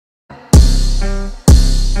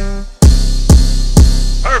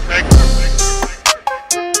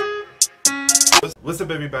What's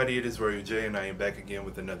up everybody, it is Royal J and I am back again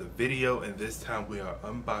with another video, and this time we are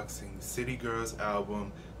unboxing City Girls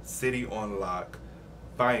album City on Lock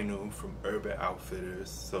vinyl from Urban Outfitters.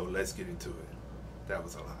 So let's get into it. That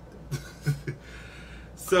was a lot.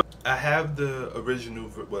 So I have the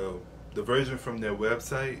original, the version from their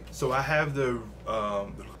website. So I have the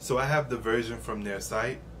version from their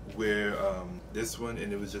site where this one,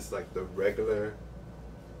 and it was just like the regular,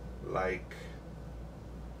 like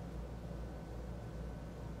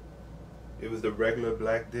it was the regular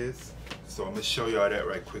black disc. So I'm gonna show y'all that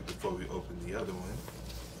right quick before we open the other one.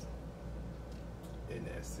 And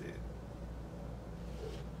that's it.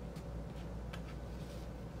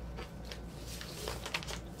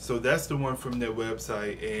 So that's the one from their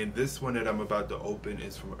website, and this one that I'm about to open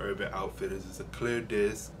is from Urban Outfitters. It's a clear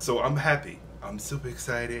disc. So I'm happy. I'm super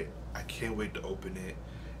excited. I can't wait to open it.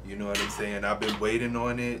 You know what I'm saying? I've been waiting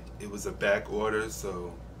on it. It was a back order,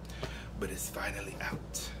 so, but it's finally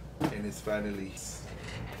out. And it's finally,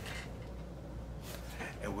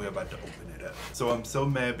 and we're about to open it up. So I'm so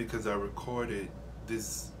mad because I recorded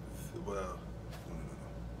this, well,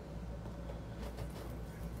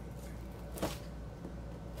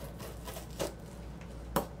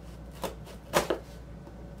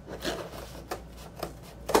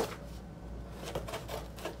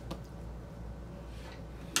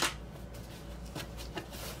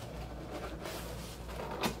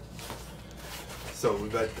 so we're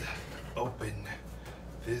about to open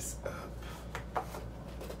this up.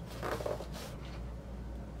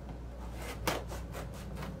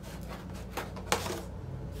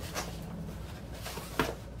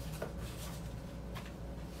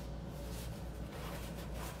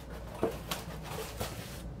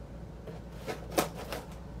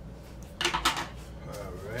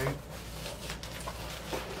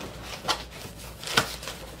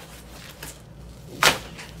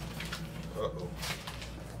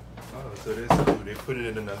 So this, they put it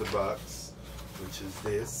in another box, which is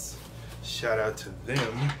this. Shout out to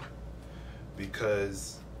them,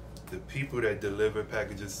 because the people that deliver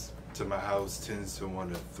packages to my house tends to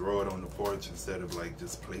want to throw it on the porch instead of like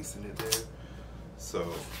just placing it there.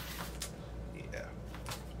 So yeah.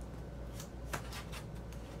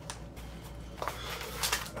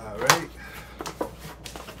 All right.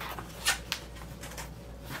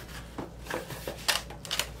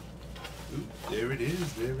 There it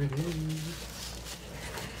is, there it is.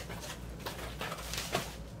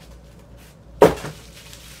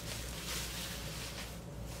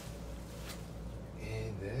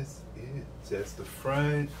 And that's it. That's the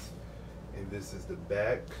front, and this is the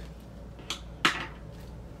back.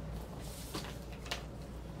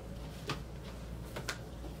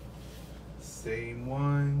 Same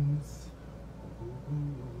ones.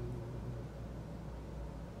 Ooh.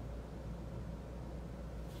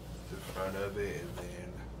 The front of it, and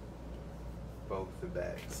then both the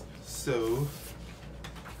backs. So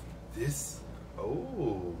this,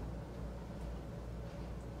 oh,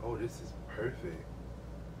 this is perfect.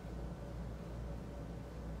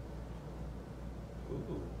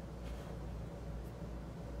 Ooh.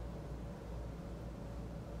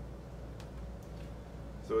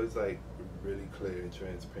 So it's like really clear and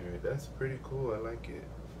transparent. That's pretty cool. I like it.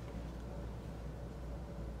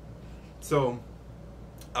 So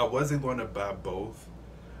I wasn't going to buy both,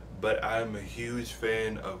 but I'm a huge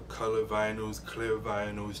fan of color vinyls, clear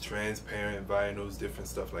vinyls, transparent vinyls, different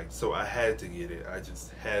stuff like that. So I had to get it. I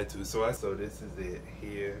just had to. So this is it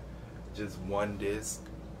here, just one disc.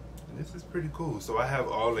 And this is pretty cool. So I have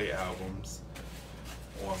all the albums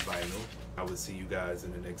on vinyl. I will see you guys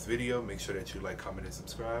in the next video. Make sure that you like, comment, and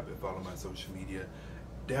subscribe, and follow my social media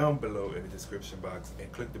down below in the description box, and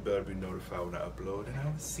click the bell to be notified when I upload. And I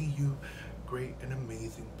will see you great and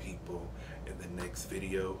amazing people in the next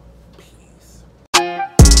video.